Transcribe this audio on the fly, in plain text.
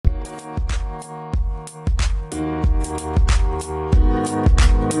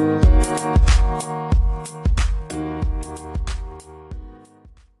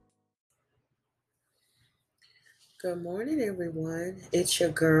Good morning, everyone. It's your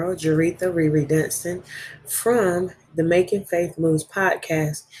girl, Jaretha Riri Dunston, from the Making Faith Moves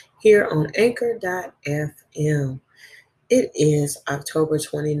podcast here on Anchor.fm. It is October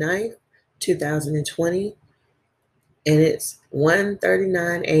 29th, 2020, and it's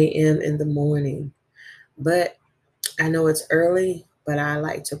 1:39 a.m. in the morning. But I know it's early, but I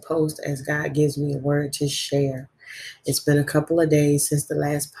like to post as God gives me a word to share. It's been a couple of days since the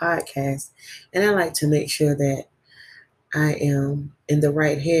last podcast, and I like to make sure that I am in the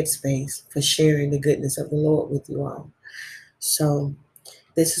right headspace for sharing the goodness of the Lord with you all. So,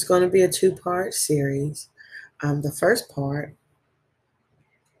 this is going to be a two-part series. The first part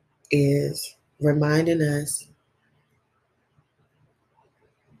is reminding us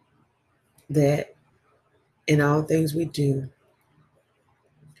that in all things we do,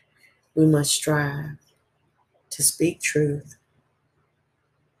 we must strive to speak truth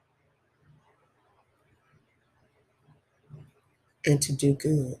and to do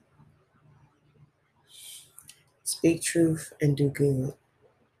good. Speak truth and do good.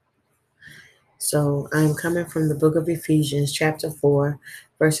 So I am coming from the book of Ephesians, chapter 4,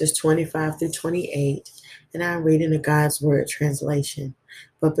 verses 25 through 28, and I'm reading the God's Word translation.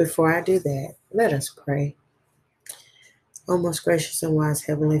 But before I do that, let us pray. Oh, most gracious and wise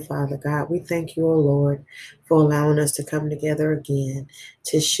Heavenly Father, God, we thank you, O Lord, for allowing us to come together again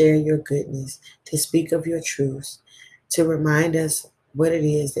to share your goodness, to speak of your truths, to remind us what it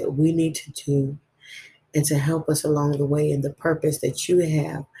is that we need to do, and to help us along the way in the purpose that you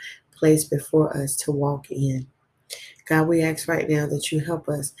have placed before us to walk in. God, we ask right now that you help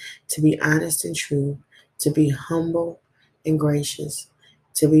us to be honest and true, to be humble and gracious,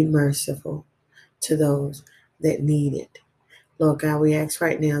 to be merciful to those that need it. Lord God, we ask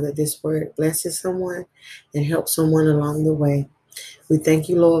right now that this word blesses someone and helps someone along the way. We thank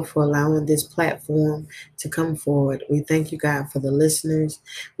you, Lord, for allowing this platform to come forward. We thank you, God, for the listeners.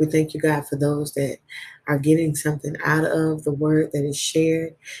 We thank you, God, for those that are getting something out of the word that is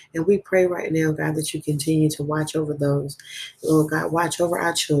shared. And we pray right now, God, that you continue to watch over those. Lord God, watch over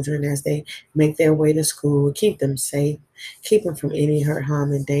our children as they make their way to school. Keep them safe. Keep them from any hurt,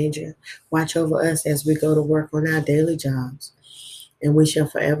 harm, and danger. Watch over us as we go to work on our daily jobs. And we shall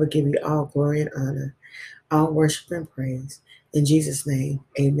forever give you all glory and honor, all worship and praise. In Jesus' name,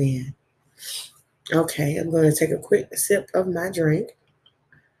 amen. Okay, I'm going to take a quick sip of my drink.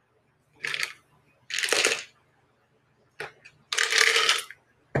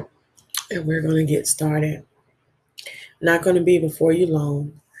 And we're going to get started. Not going to be before you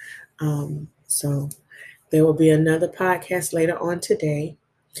long. So there will be another podcast later on today.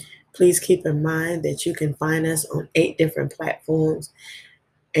 Please keep in mind that you can find us on 8 different platforms: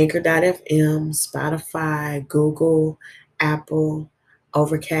 Anchor.fm, Spotify, Google, Apple,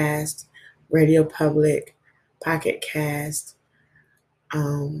 Overcast, Radio Public, Pocket Cast. I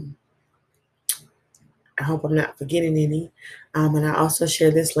hope I'm not forgetting any. And I also share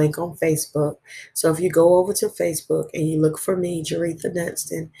this link on Facebook. So if you go over to Facebook and you look for me, Jaretha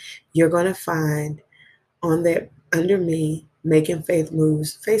Dunston, you're going to find on there under me, Making Faith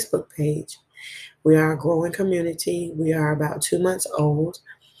Moves Facebook page. We are a growing community. We are about 2 months old.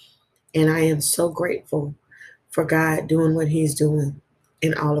 And I am so grateful for God doing what he's doing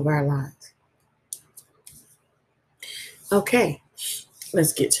in all of our lives. Okay,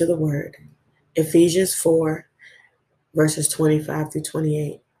 let's get to the word. Ephesians 4, verses 25 through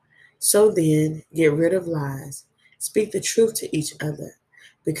 28. So then, get rid of lies. Speak the truth to each other,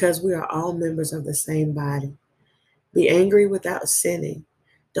 because we are all members of the same body. Be angry without sinning.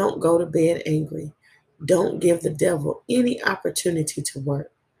 Don't go to bed angry. Don't give the devil any opportunity to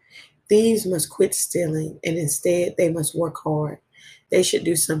work. Thieves must quit stealing, and instead they must work hard. They should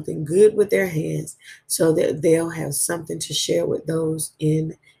do something good with their hands so that they'll have something to share with those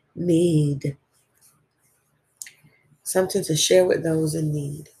in need. Something to share with those in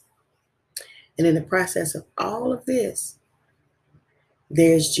need. And in the process of all of this,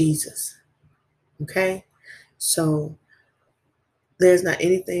 there's Jesus. Okay? So there's not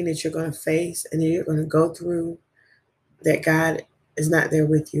anything that you're going to face and that you're going to go through that God is not there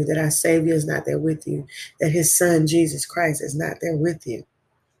with you, that our Savior is not there with you, that his Son, Jesus Christ, is not there with you.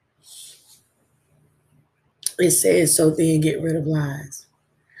 It says, so then get rid of lies.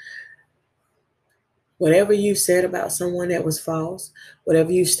 Whatever you said about someone that was false,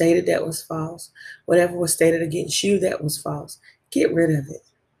 whatever you stated that was false, whatever was stated against you that was false, get rid of it.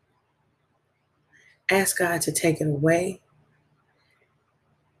 Ask God to take it away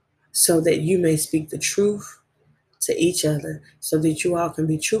so that you may speak the truth to each other, so that you all can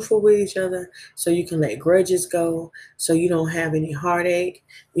be truthful with each other, so you can let grudges go, so you don't have any heartache.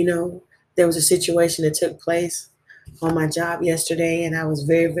 You know, there was a situation that took place on my job yesterday, and I was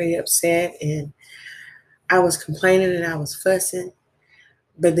very, very upset, and I was complaining and I was fussing.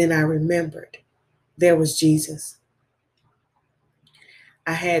 But then I remembered there was Jesus.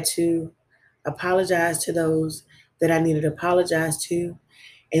 I had to apologize to those that I needed to apologize to.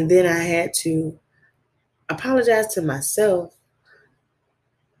 And then I had to apologize to myself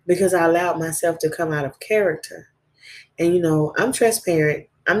because I allowed myself to come out of character. And, I'm transparent.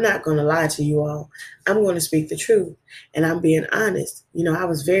 I'm not going to lie to you all. I'm going to speak the truth. And I'm being honest. I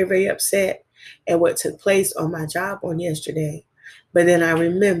was very, very upset at what took place on my job on yesterday. But then I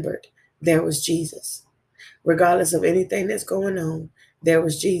remembered there was Jesus. Regardless of anything that's going on, there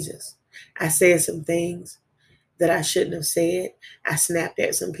was Jesus. I said some things that I shouldn't have said. I snapped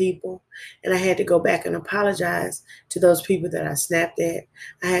at some people, and I had to go back and apologize to those people that I snapped at.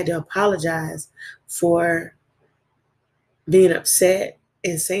 I had to apologize for being upset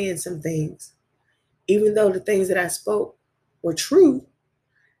and saying some things. Even though the things that I spoke were true,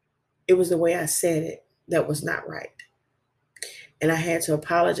 it was the way I said it that was not right. And I had to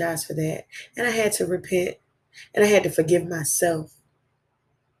apologize for that. And I had to repent. And I had to forgive myself.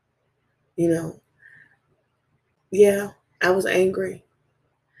 Yeah, I was angry.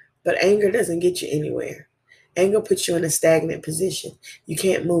 But anger doesn't get you anywhere. Anger puts you in a stagnant position. You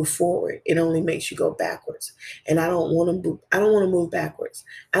can't move forward. It only makes you go backwards. And I don't want to. I don't want to move backwards.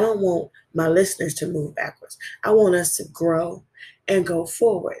 I don't want my listeners to move backwards. I want us to grow and go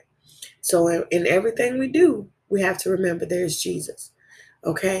forward. So in everything we do, we have to remember there's Jesus.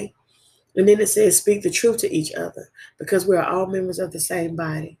 Okay. And then it says, speak the truth to each other because we are all members of the same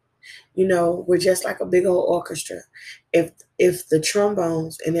body. We're just like a big old orchestra. If the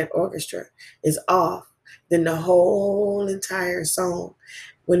trombones in that orchestra is off, then the whole entire song,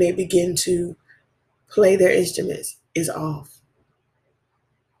 when they begin to play their instruments, is off.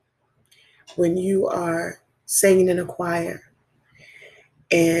 When you are singing in a choir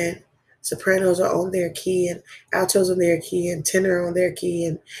and sopranos are on their key and altos on their key and tenor on their key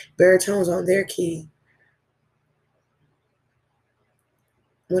and baritones on their key,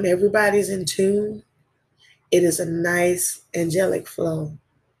 when everybody's in tune, it is a nice angelic flow.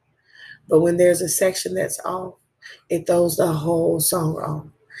 But when there's a section that's off, it throws the whole song off.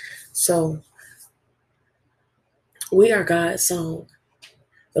 So we are God's song.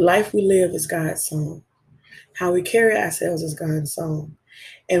 The life we live is God's song. How we carry ourselves is God's song.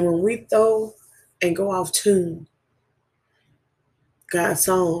 And when we throw and go off tune, God's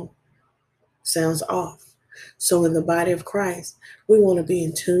song sounds off. So in the body of Christ, we want to be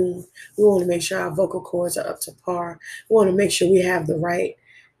in tune. We want to make sure our vocal cords are up to par. We want to make sure we have the right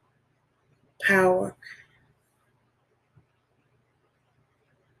power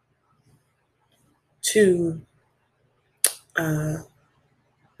to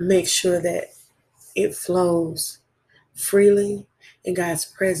make sure that it flows freely and God's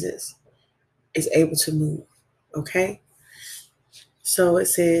presence is able to move. Okay? So it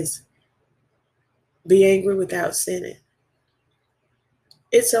says, be angry without sinning.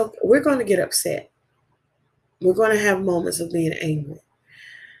 It's okay. We're going to get upset. We're going to have moments of being angry.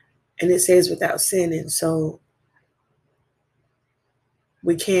 And it says without sinning. So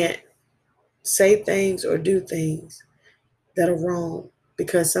we can't say things or do things that are wrong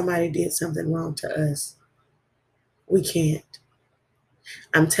because somebody did something wrong to us. We can't.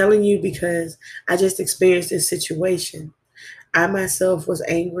 I'm telling you because I just experienced this situation. I myself was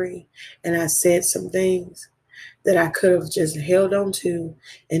angry and I said some things that I could have just held on to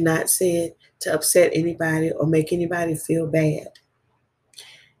and not said to upset anybody or make anybody feel bad.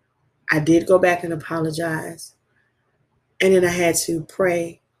 I did go back and apologize. And then I had to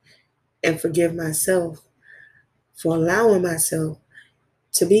pray and forgive myself for allowing myself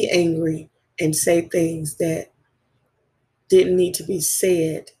to be angry and say things that didn't need to be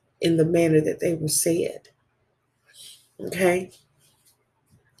said in the manner that they were said. Okay?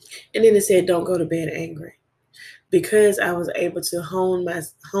 And then it said, don't go to bed angry. Because I was able to hone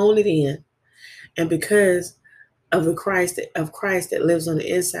it in, and because of the Christ that lives on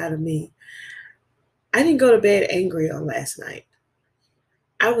the inside of me, I didn't go to bed angry on last night.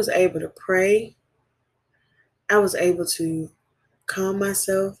 I was able to pray. I was able to calm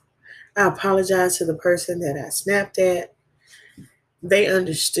myself. I apologized to the person that I snapped at. They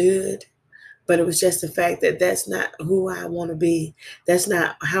understood, but it was just the fact that that's not who I want to be. That's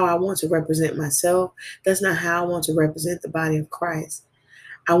not how I want to represent myself. That's not how I want to represent the body of Christ.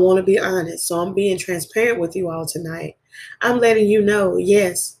 I want to be honest, so I'm being transparent with you all tonight. I'm letting you know,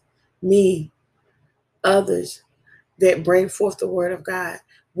 yes, me, others that bring forth the word of God,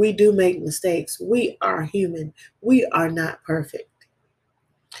 we do make mistakes. We are human. We are not perfect.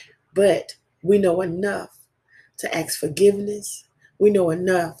 But we know enough to ask forgiveness. We know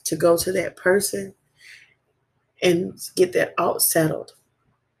enough to go to that person and get that all settled.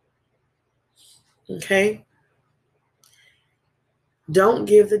 Okay? Don't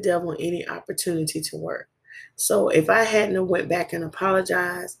give the devil any opportunity to work. So if I hadn't went back and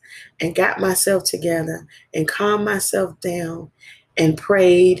apologized and got myself together and calmed myself down and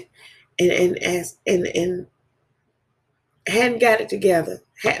prayed and hadn't got it together,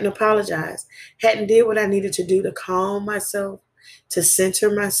 hadn't apologized, hadn't did what I needed to do to calm myself, to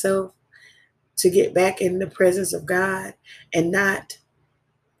center myself, to get back in the presence of God and not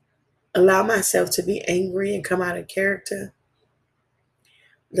allow myself to be angry and come out of character,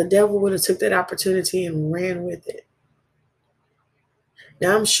 the devil would have took that opportunity and ran with it.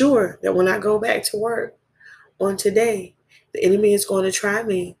 Now I'm sure that when I go back to work on today, the enemy is going to try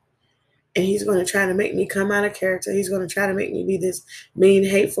me and he's going to try to make me come out of character. He's going to try to make me be this mean,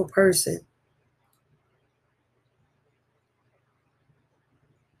 hateful person.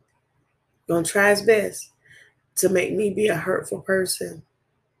 Going to try his best to make me be a hurtful person.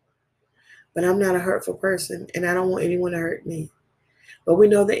 But I'm not a hurtful person and I don't want anyone to hurt me. But we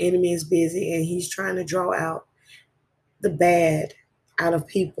know the enemy is busy and he's trying to draw out the bad out of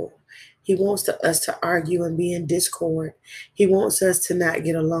people. He wants us to argue and be in discord. He wants us to not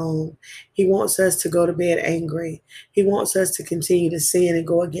get along. He wants us to go to bed angry. He wants us to continue to sin and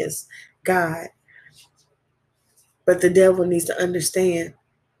go against God. But the devil needs to understand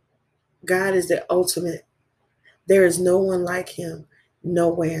God is the ultimate. There is no one like him,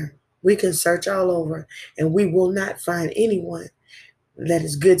 nowhere. We can search all over and we will not find anyone that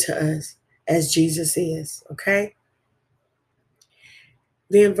is good to us as Jesus is, okay?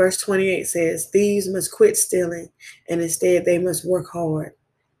 Then verse 28 says, thieves must quit stealing and instead they must work hard.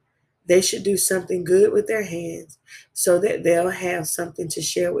 They should do something good with their hands so that they'll have something to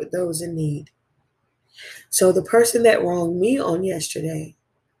share with those in need. So the person that wronged me on yesterday,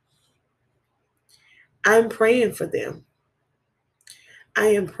 I'm praying for them. I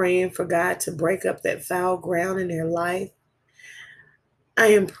am praying for God to break up that foul ground in their life. I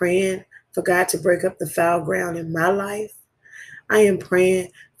am praying for God to break up the foul ground in my life. I am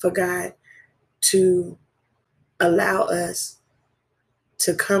praying for God to allow us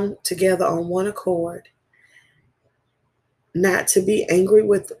to come together on one accord, not to be angry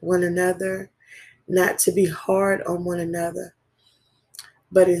with one another, not to be hard on one another,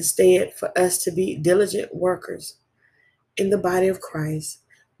 but instead for us to be diligent workers in the body of Christ,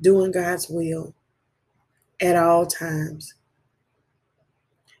 doing God's will at all times,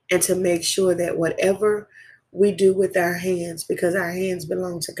 and to make sure that whatever we do with our hands, because our hands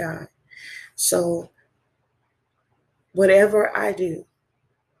belong to God. So whatever I do,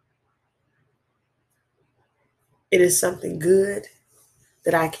 it is something good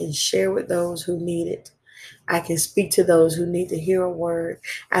that I can share with those who need it. I can speak to those who need to hear a word.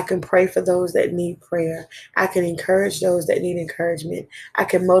 I can pray for those that need prayer. I can encourage those that need encouragement. I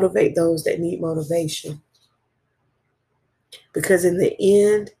can motivate those that need motivation. Because in the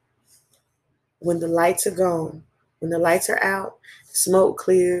end, when the lights are gone, when the lights are out, the smoke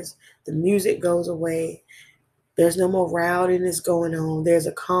clears, the music goes away, there's no more rowdiness going on. There's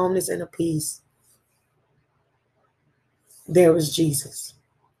a calmness and a peace. There was Jesus.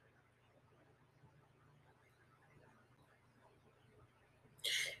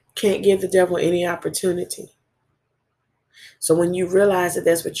 Can't give the devil any opportunity. So when you realize that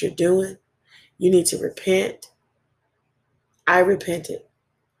that's what you're doing, you need to repent. I repented.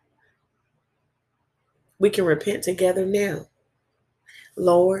 We can repent together now.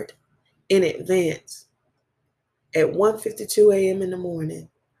 Lord, in advance, at 1:52 a.m. in the morning,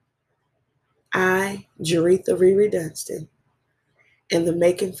 I, Jaretha Riri Dunston, and the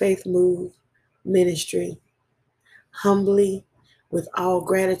Making Faith Move ministry, humbly, with all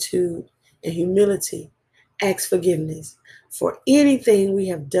gratitude and humility, ask forgiveness for anything we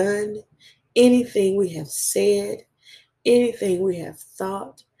have done, anything we have said, anything we have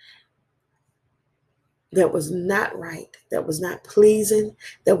thought that was not right, that was not pleasing,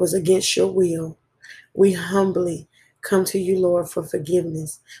 that was against your will. We humbly come to you, Lord, for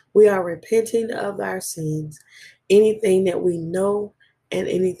forgiveness. We are repenting of our sins, anything that we know and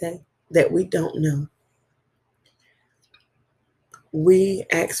anything that we don't know. We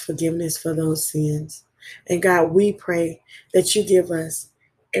ask forgiveness for those sins. And God, we pray that you give us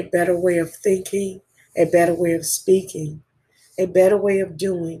a better way of thinking, a better way of speaking, a better way of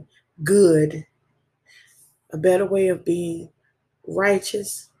doing good, a better way of being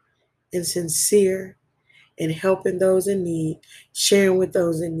righteous and sincere and helping those in need, sharing with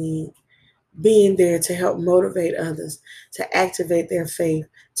those in need. being there to help motivate others, to activate their faith,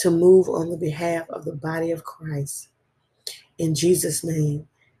 to move on the behalf of the body of Christ. In Jesus' name,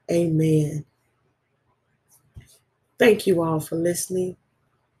 amen. Thank you all for listening.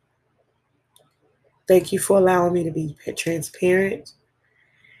 Thank you for allowing me to be transparent.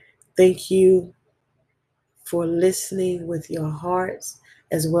 Thank you for listening with your hearts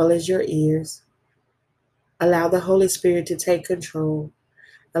as well as your ears. Allow the Holy Spirit to take control.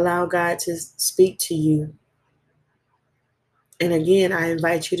 Allow God to speak to you. And again, I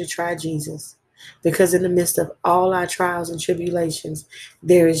invite you to try Jesus, because in the midst of all our trials and tribulations,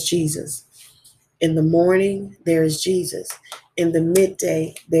 there is Jesus. In the morning, there is Jesus. In the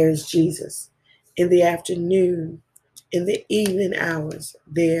midday, there is Jesus. In the afternoon, in the evening hours,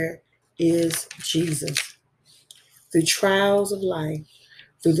 there is Jesus. Through trials of life,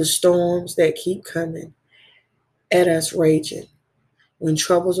 through the storms that keep coming at us raging, when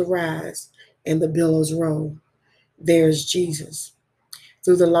troubles arise and the billows roll, there is Jesus.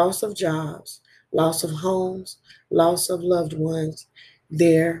 Through the loss of jobs, loss of homes, loss of loved ones,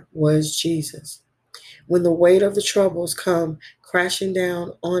 there was Jesus. When the weight of the troubles come crashing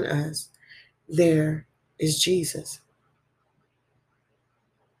down on us, there is Jesus.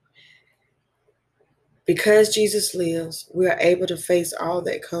 Because Jesus lives, we are able to face all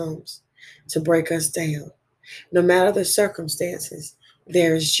that comes to break us down. No matter the circumstances,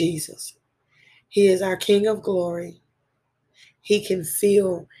 there is Jesus. He is our King of glory. He can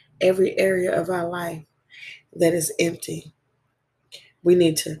fill every area of our life that is empty. We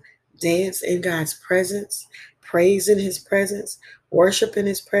need to dance in God's presence, praise in His presence, worship in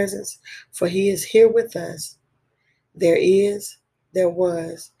His presence, for He is here with us. There is, there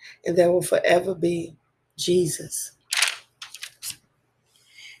was, and there will forever be Jesus.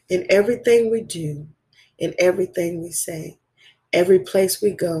 In everything we do, in everything we say, every place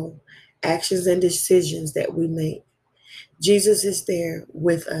we go, actions and decisions that we make, Jesus is there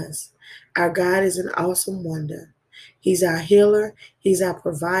with us. Our God is an awesome wonder. He's our healer. He's our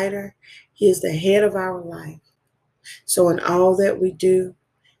provider. He is the head of our life. So in all that we do,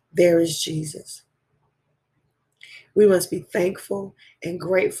 there is Jesus. We must be thankful and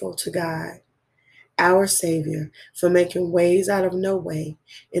grateful to God, our Savior, for making ways out of no way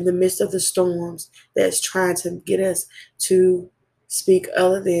in the midst of the storms that's trying to get us to speak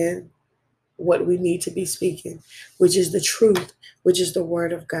other than what we need to be speaking, which is the truth, which is the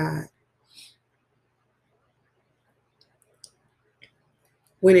Word of God.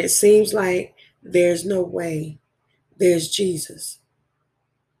 When it seems like there's no way, there's Jesus.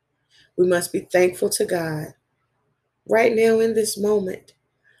 We must be thankful to God right now in this moment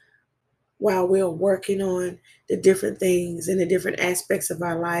while we're working on the different things and the different aspects of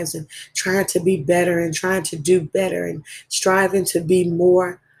our lives and trying to be better and trying to do better and striving to be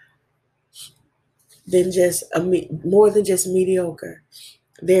more than just mediocre.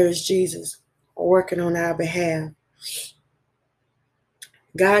 There is Jesus working on our behalf.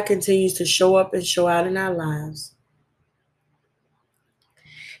 God continues to show up and show out in our lives.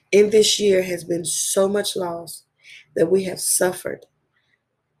 In this year has been so much loss that we have suffered.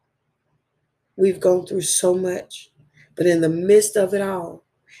 We've gone through so much, but in the midst of it all,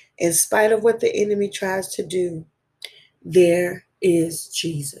 in spite of what the enemy tries to do, there is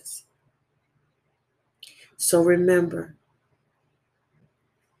Jesus. So remember,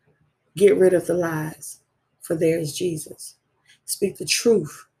 get rid of the lies, for there is Jesus. Speak the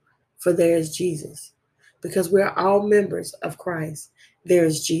truth, for there is Jesus. Because we're all members of Christ, there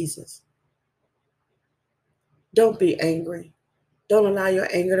is Jesus. Don't be angry. Don't allow your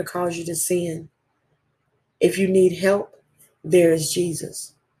anger to cause you to sin. If you need help, there is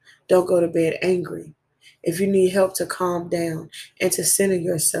Jesus. Don't go to bed angry. If you need help to calm down and to center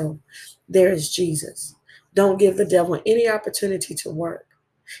yourself, there is Jesus. Don't give the devil any opportunity to work.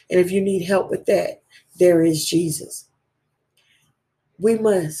 And if you need help with that, there is Jesus. We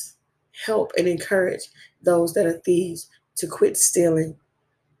must help and encourage those that are thieves to quit stealing,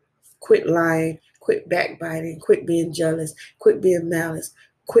 quit lying, quit backbiting, quit being jealous, quit being malice,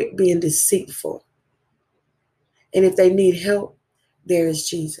 quit being deceitful. And if they need help, there is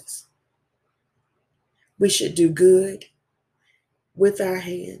Jesus. We should do good with our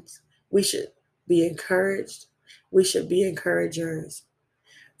hands. We should be encouraged. We should be encouragers.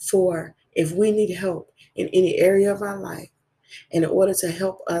 For if we need help in any area of our life, and in order to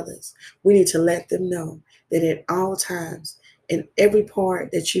help others, we need to let them know that at all times, in every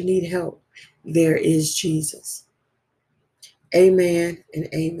part that you need help, there is Jesus. Amen and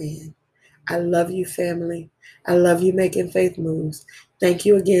amen. I love you, family. I love you making faith moves. Thank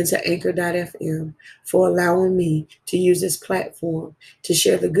you again to Anchor.fm for allowing me to use this platform to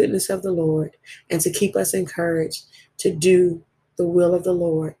share the goodness of the Lord and to keep us encouraged to do the will of the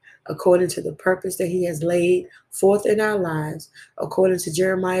Lord according to the purpose that He has laid forth in our lives, according to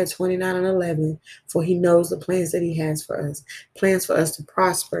Jeremiah 29:11. For He knows the plans that He has for us, plans for us to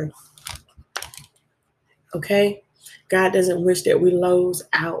prosper. Okay? God doesn't wish that we lose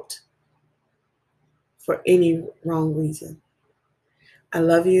out for any wrong reason. I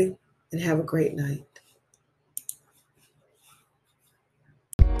love you and have a great night.